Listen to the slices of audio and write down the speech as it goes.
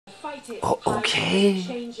Oh,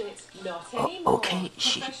 okay. Oh, okay.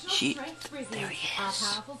 She, there he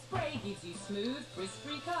is.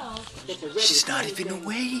 She's not even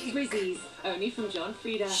awake.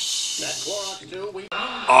 Shh.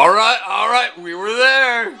 Alright, we were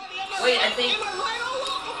there. Wait, I think...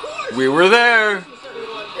 We were there.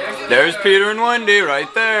 There's Peter and Wendy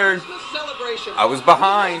right there. I was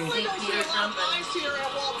behind. Here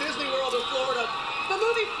at Walt Disney World in Florida. The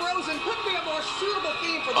movie Frozen couldn't be a more suitable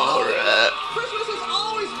theme for the holidays. Christmas has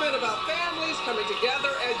always been about families coming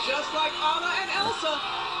together, and just like Anna and Elsa,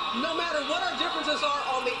 no matter what our differences are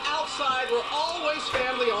on the outside, we're always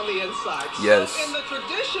family on the inside. Yes. So in the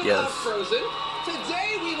tradition of Frozen,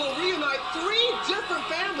 today we will reunite 3 different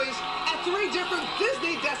families at 3 different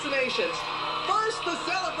Disney destinations. First, the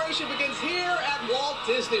celebration begins here at Walt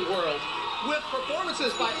Disney World with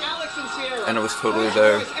performances by Alex and Sierra. And it was totally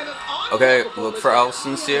there. Okay, look for Alex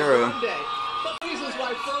and Sierra. The reasons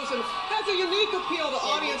why Frozen has a unique appeal to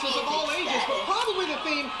audiences of all ages, but probably the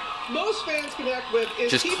theme most fans connect with is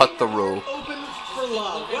just cut the rope. Open for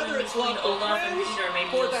love, whether it's love for friends,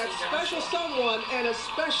 for that special someone, and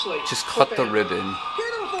especially just cut the ribbon.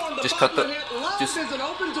 Just cut the. Just is an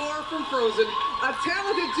open door from Frozen, a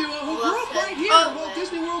talented duo who grew up right here at Walt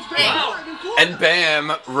Disney World's backyard in Florida. And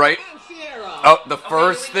bam, right. Oh, the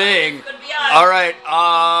first thing. All right.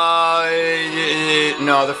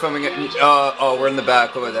 No, they're filming it. Oh, we're in the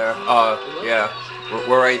back over there. Yeah,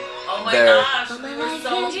 we're right there. Oh my gosh, we're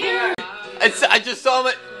so here. I just saw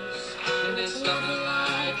it.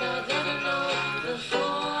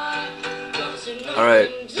 All right.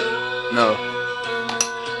 No.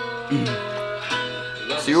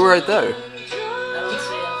 So you were right there.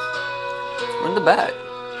 We're in the back.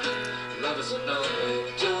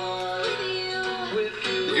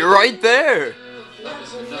 You're right there.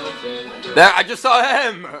 There, I just saw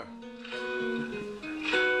him.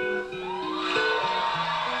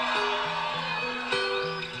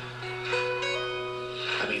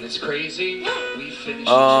 I mean, it's crazy. We finished.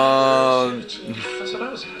 That's what I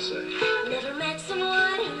was gonna say. Never met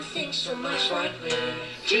someone who thinks so much like me.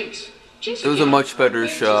 Jinx. It was a much better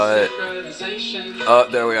shot. Oh,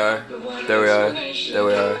 there we are. There we are. There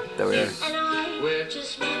we are. There we are. And I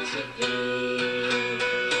just want to be.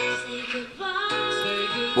 Say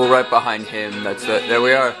goodbye. We're right behind him. That's it. There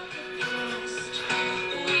we are.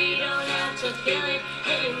 We don't have to feel it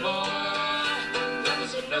anymore. Love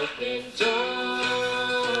is an open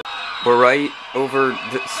door. We're right over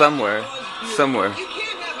somewhere. Somewhere.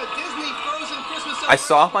 I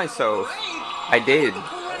saw myself. I did.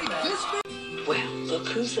 Well, look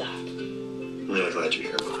who's that. I'm really glad you're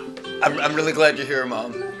here, Mom. I'm really glad you're here,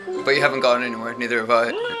 Mom. But you haven't gone anywhere. Neither have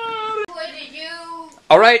I. What did you...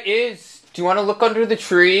 Alright, Iz. Do you want to look under the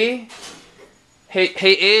tree? Hey,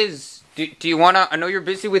 Iz. Do you want to... I know you're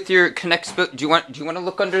busy with your Connect... Do you want to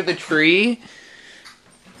look under the tree?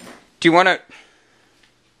 Do you want to...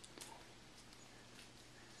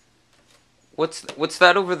 What's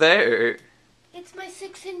that over there? It's my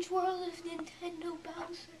 6-inch World of Nintendo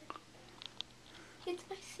Bowser. It's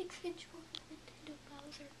my 6-inch World of Nintendo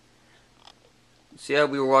Bowser. So yeah,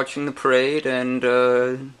 we were watching the parade and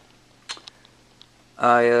yeah.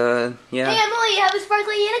 Hey Emily, have a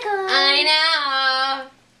sparkly unicorn! I know!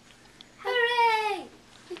 Hooray!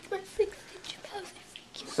 It's my 6-inch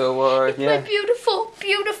Bowser. So It's yeah. my beautiful,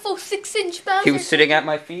 beautiful 6-inch Bowser. He was sitting at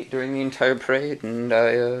my feet during the entire parade, and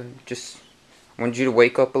I just wanted you to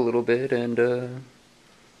wake up a little bit and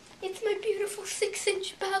It's my beautiful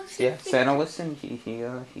 6-inch Bowser. yeah, Santa listened. He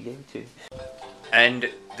gave it to you. And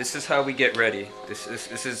this is how we get ready. This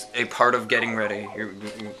is a part of getting ready.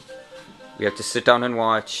 We have to sit down and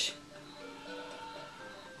watch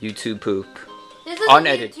YouTube poop. This is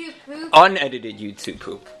Unedited. YouTube poop. Unedited YouTube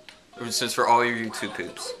poop. This is for all your YouTube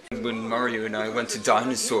poops. When Mario and I went to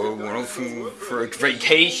Dinosaur World for a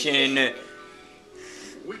vacation,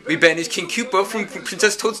 we banished King Koopa from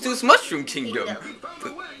Princess Toadstool's Mushroom Kingdom.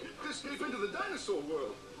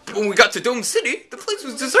 But when we got to Dome City, the place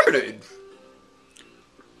was deserted.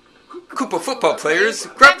 Koopa football players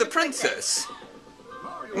grabbed the princess.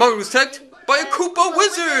 Mario was attacked by a Koopa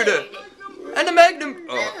wizard and a Magnum.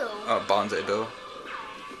 Bonsai Bill.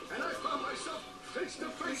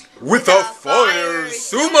 With a fire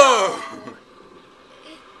sumo.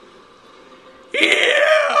 Yeah.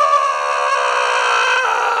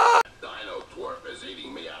 Dino Dwarf is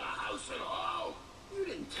eating me out of house and all. You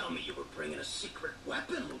didn't tell me you were bringing a secret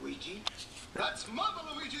weapon, Luigi. That's Mother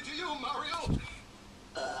Luigi to you, Mario.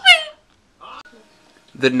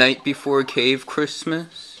 The night before Cave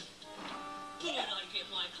Christmas. Can I get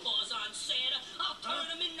my claws on Santa? I'll turn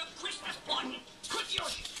him into Christmas button. Put your...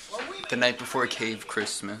 Well, we The night before cave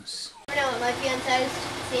Christmas. No, my fiance's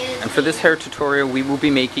Santa. And for this hair tutorial, we will be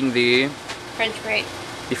making the French braid.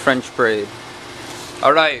 French braid.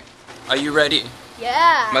 All right, are you ready?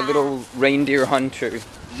 Yeah. My little reindeer hunter.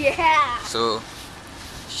 Yeah. So,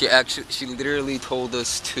 she literally told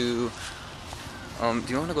us to. Do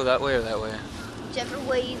you want to go that way or that way? Whichever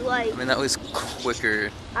way you like. I mean, that was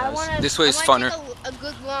quicker. This I way is wanna funner. take a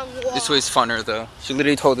good long walk. This way is funner though. She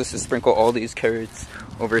literally told us to sprinkle all these carrots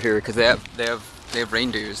over here because they have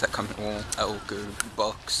reindeers that come, well, elk or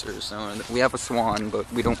bucks or something. We have a swan,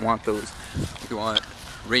 but we don't want those. We want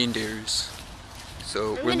reindeers.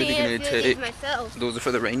 So we're literally gonna take. Myself. Those are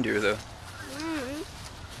for the reindeer though. Mm.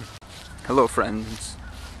 Hello friends.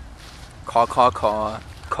 Caw caw caw.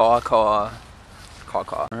 Caw caw. Caw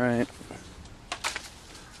caw. Alright.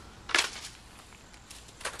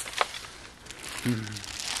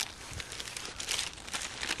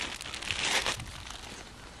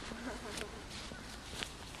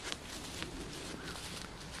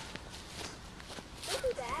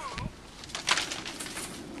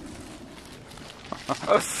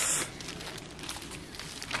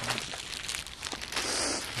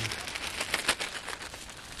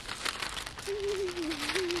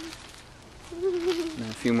 And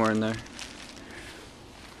a few more in there.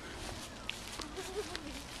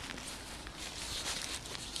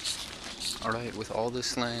 Alright, with all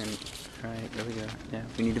this land. Alright, there we go. Yeah,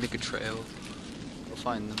 we need to make a trail. We'll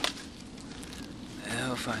find them. Yeah,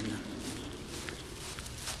 we'll find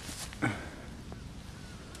them.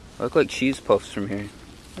 Look like cheese puffs from here.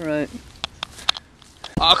 Alright.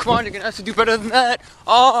 Oh, come on, you're gonna have to do better than that.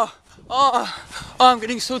 Oh, I'm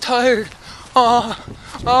getting so tired. Oh,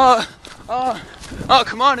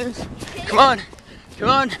 come on, Iz. Come on.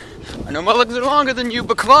 I know my legs are longer than you,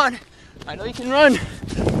 but come on. I know you can run.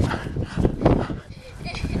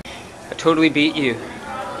 I totally beat you.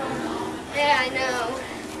 Yeah, I know.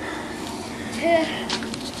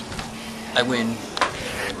 I win.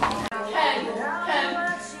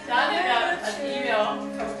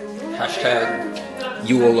 Hashtag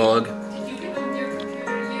Yule-log.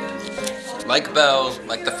 Like Belle,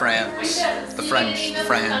 like the France. The French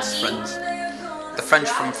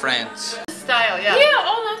from France. Style, yeah. Yeah,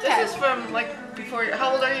 oh, okay. This is from like before.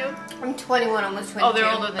 How old are you? I'm 21, almost 22. Oh,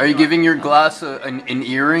 they're older than Are you giving your glass an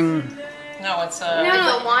earring? No, it's It's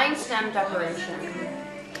a wine stem decoration.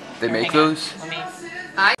 They make those? Let me.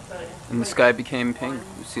 And the sky became pink.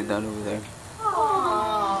 You see that over there.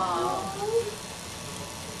 Aww.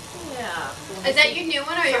 Yeah. Is that your new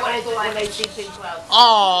one or your old one? When I see big clouds.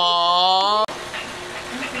 Aww.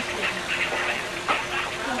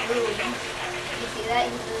 You see that? I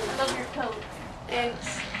love your coat.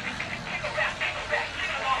 Thanks.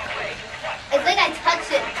 It's like I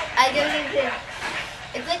touch it. I don't even.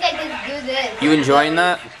 It's like I just do this. You enjoying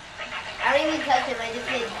that? I don't even touch it. I just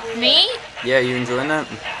like do Me? Yeah, you enjoying that?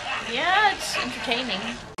 Yeah, it's entertaining.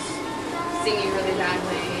 Singing really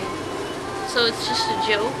badly. So it's just a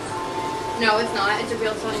joke? No, it's not. It's a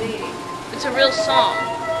real song. It's a real song.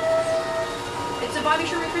 It's a Bobby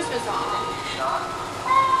Sherman Christmas song.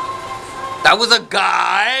 That was a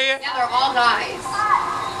guy? Yeah, they're all guys.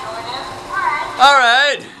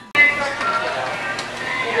 Alright.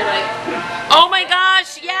 Oh my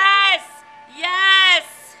gosh, yes! Yes!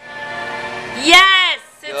 Yes!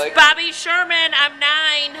 It's like Bobby Sherman. I'm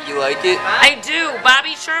 9. You like it? I do.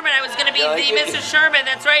 Bobby Sherman. I was going to be You like the it? Mrs. Sherman.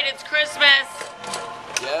 That's right. It's Christmas.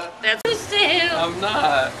 Yeah? That's still. I'm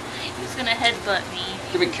not. He's going to headbutt me.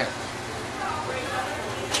 Give me a kiss.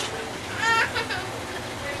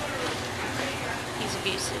 He's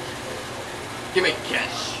abusive. Give me a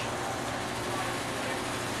kiss.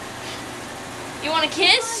 You want a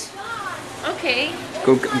kiss? Okay.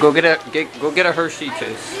 Go get a Hershey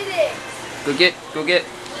kiss. Go get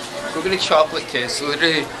a chocolate kiss.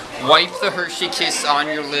 Literally wipe the Hershey kiss on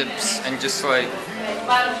your lips and just like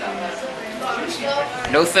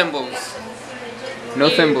no thimbles. No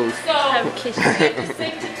thimbles. Have a kiss. Yep.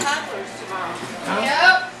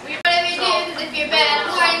 Whatever you do, 'cause if you're bad, I'm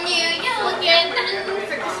warning you, you'll get nothing for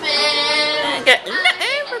Christmas. Get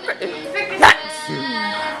nothing for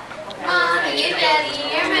Mom, and your daddy,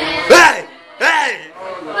 your man. Hey! Hey!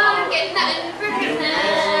 Mom, get nothing for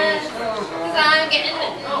Christmas. 'Cause I'm getting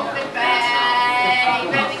nothing for bad. You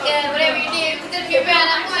better be good, whatever you do, 'cause if you're bad,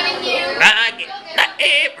 I'm warning you. I get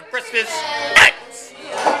nothing for Christmas.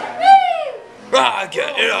 I get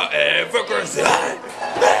nothing for Christmas.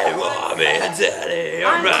 Hey, mommy and daddy,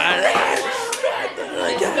 I'm running.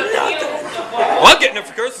 I get nothing. Well, I'm getting it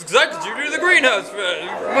for Christmas because I contributed to the greenhouse.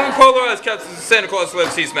 When polarized cats and Santa Claus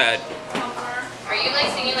lives, he's mad. Are you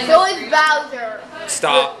like singing like So is Bowser.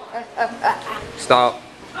 Stop. Stop.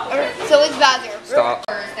 So is Bowser. Stop.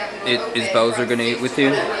 Is Bowser gonna eat with you?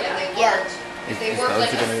 Yeah. Is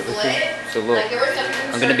Bowser gonna eat with you? So look,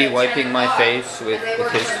 I'm gonna be wiping my face with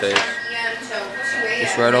his face.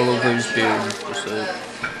 Just right all over his beard. Just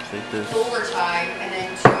like this.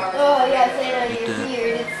 Oh yes, I know your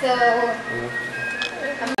beard. It's so.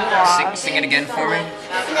 Sing it again for me.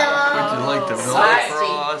 No. Like the milk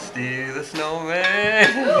frosty, the snowman.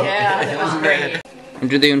 Yeah, that was great.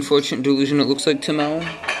 Under the unfortunate delusion, it looks like Timon.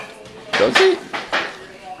 Does it?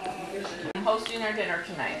 I'm hosting our dinner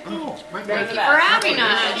tonight. Oh, my Thank you For having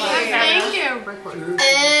us. Thank you.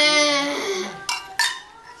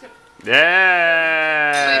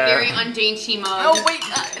 Yeah. Very undainty mug. Oh wait,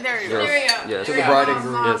 there you go. Yes. To the bride and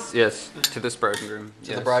groom. Yes. Yes. To this bride and groom.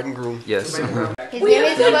 To the bride and groom. Yes. His name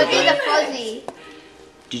is Fuzzy the Fuzzy.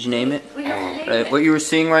 Did you name it? What you were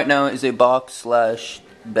seeing right now is a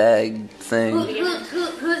box/bag thing.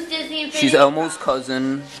 Who's Disney? She's Elmo's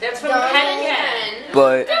cousin, That's from Ken.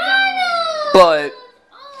 but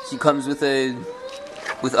she comes with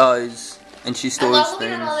eyes, and she stores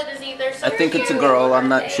things. I think it's a girl. I'm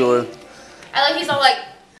not sure. I like he's all like.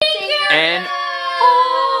 And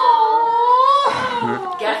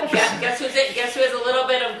Guess who has a little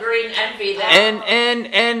bit of green envy there?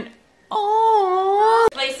 and oh.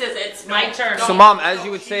 Places, it's my turn. So mom, as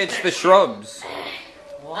you would say, it's the shrubs.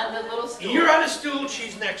 What? The little stool. You're on a stool,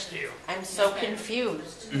 she's next to you. I'm so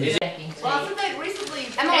confused. Well, since I recently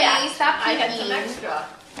Emily, stop I had some peeking. extra.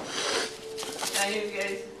 Now you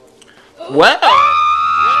guys. Well.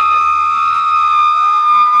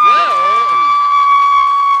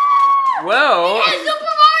 Well. Super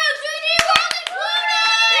Mario 3D World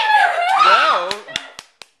included! Well.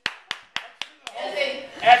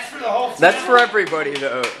 That's for the whole That's for everybody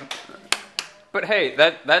though. But hey,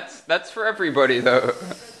 that's for everybody though.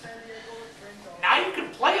 Now you can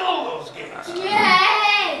play all those games.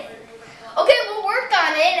 Yes! Okay, we'll work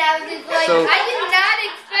on it. I was just like, So- I did not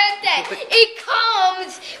expect that. It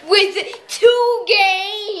comes with 2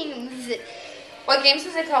 games. What games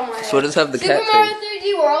does it come with? So what does have the Super cat Mario face?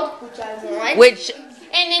 3D World, which I want. Which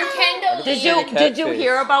And Nintendo. did cat you face.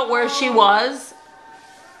 hear about where she was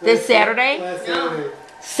this Saturday?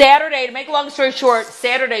 Saturday, to make a long story short,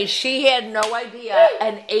 Saturday she had no idea,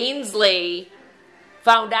 and Ainsley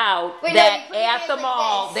found out Wait, no, that you put your at hands the like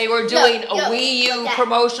mall this. they were No, doing no, a Wii U like that.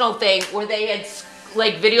 promotional thing where they had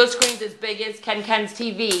like video screens as big as Ken's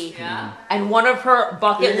TV. Yeah. And one of her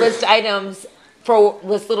bucket list items for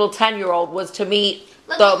this little 10-year-old was to meet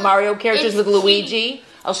Look, the look, Mario characters it's with Luigi.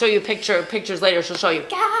 I'll show you pictures later. She'll show you.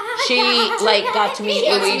 She like got to meet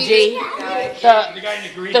Luigi, The guy in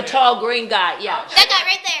the green the hat. tall green guy. Yeah, That guy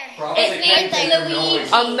right there. His name's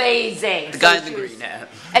Luigi. amazing. The guy in the green hat.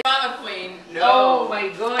 Drama queen. Oh my I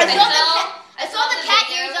goodness. saw the cat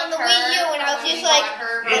ears on the Wii U and I was just like,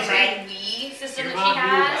 her Wii system that she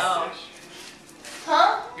has.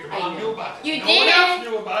 huh? Your mom knew about it. You No did? one else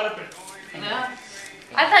knew about it, but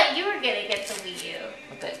I thought you were gonna get the Wii U.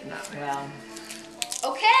 Well,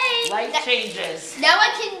 Okay. life changes. Now I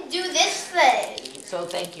can do this thing. So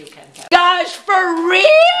thank you, Ken. Gosh, for real?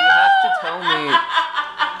 You have to tell me.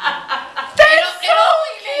 That's so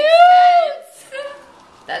cute.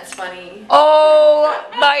 That's funny. Oh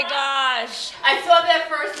my gosh. I saw that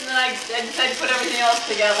first and then I decided to put everything else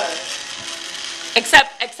together.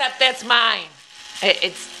 Except that's mine.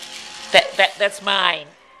 It's that's mine.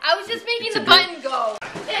 I was just making the button go.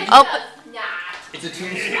 Oh, It's a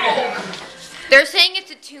tombstone. They're saying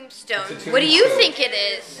it's a tombstone. What do you think it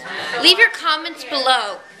is? Leave your comments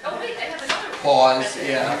below. Pause,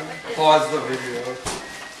 yeah. Pause the video.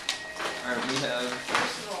 Alright, we have.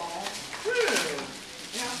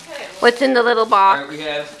 What's in the little box? Alright, we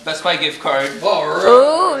have Best Buy gift card. Alright.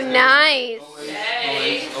 Ooh, nice.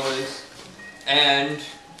 Always. And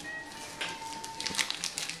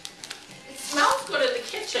it smells good in the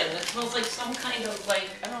kitchen. It smells like some kind of like,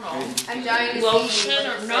 I don't know, I'm dying to lotion see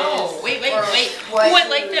or what no. this is. Wait. Or Oh, what I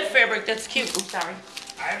like that fabric. That's cute. Oops, sorry.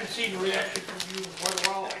 I haven't seen a reaction from you in quite a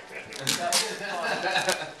while like that.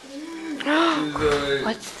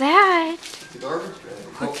 What's that? It's a garbage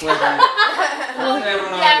bag. hopefully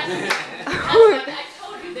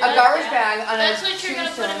A garbage bag on That's a what you're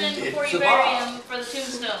gonna put him in before It's you a bury box. him for the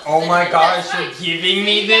tombstone. Oh my gosh, you're giving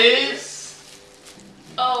me this?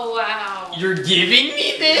 Oh wow. You're giving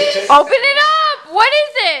me this? Open it up. What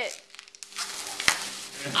is it?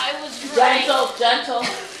 I was right. Gentle.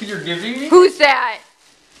 You're giving me? Who's that?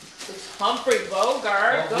 It's Humphrey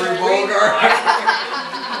Bogart. Humphrey Bogart.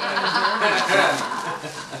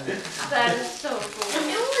 That is so cool.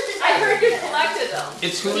 I heard you collected them.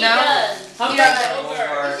 It's who He now? does. Humphrey Yeah.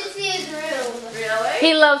 Bogart. You should see his room. Really?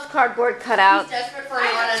 He loves cardboard cutouts. Desperate for one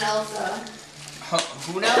and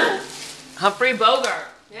Who now? Humphrey Bogart.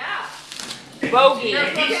 Yeah. Bogey. He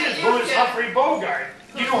says, who is Humphrey Bogart?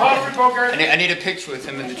 You know Humphrey Bogart? I need a picture with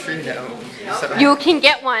him in the tree now. You can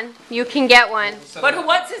get one. You can get one. But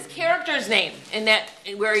what's his character's name in that?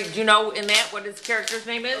 Where do you know in that what his character's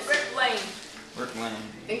name is? Rick Lane. Rick Lane.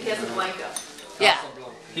 I think he has a blanket. Yeah.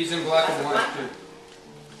 He's in black and white too.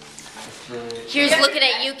 Here's looking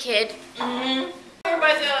at you, kid.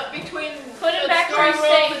 Between Put it the back where strong you rope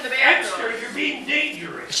stay. and the bathroom. Dexter, you're being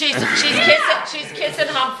dangerous. She's kissing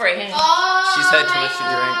Humphrey. Oh, She's had too much to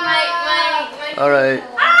drink. my. All right.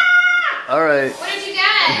 Ah! All right. What did you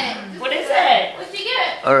get? What is it? What did you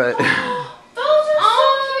get? All right. Those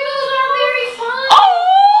are very fun. Oh!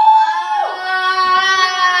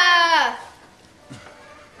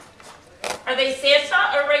 Are they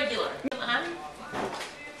Santa or regular?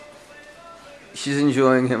 She's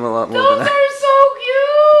enjoying him a lot more Those than I. are so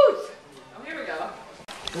cute. Oh, here we go.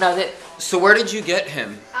 No, that. So where did you get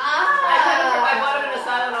him? I bought him in a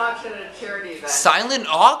silent auction at a charity event. Silent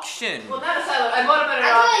auction. Well, not a silent. I bought him at an I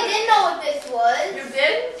auction. didn't know what this was. You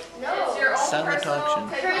did? No. It's your own Silent personal auction.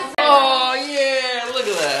 type of- Oh yeah, look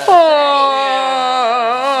at that.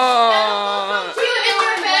 You in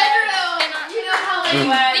your bedroom. You know how like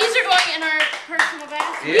these are going in our personal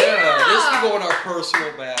bathroom. Yeah, this can go in our personal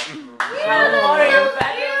bathroom.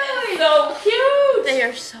 So cute. They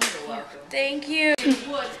are so cute. Thank you.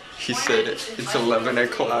 He said it's 11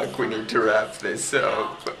 o'clock. We need to wrap this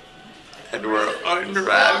up. And we're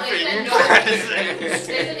unwrapping presents.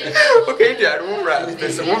 Okay, Dad, we'll wrap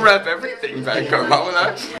this. We'll wrap everything back up. How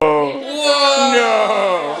about that? Whoa.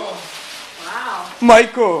 No. Wow.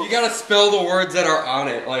 Michael. You gotta spell the words that are on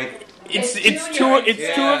it. Like It's two of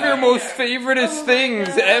your most favoriteest things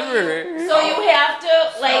ever. So you have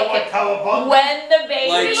to like when the baby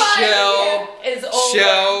Like shell, is over.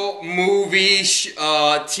 shell, movie,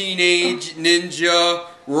 teenage ninja,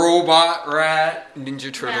 robot, rat,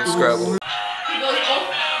 Ninja Turtle, Scrabble. He goes,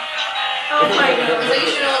 oh my God.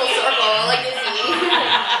 Organizational circle, like Disney.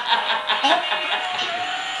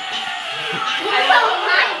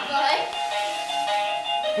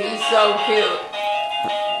 He's so cute.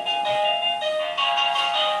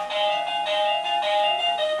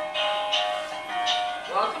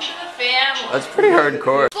 Welcome to the family. That's pretty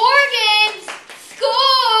hardcore. 4 games.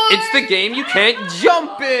 Score. It's the game you can't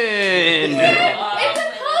jump in. It's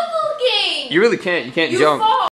a puzzle game. You really can't. You can't You jump. fall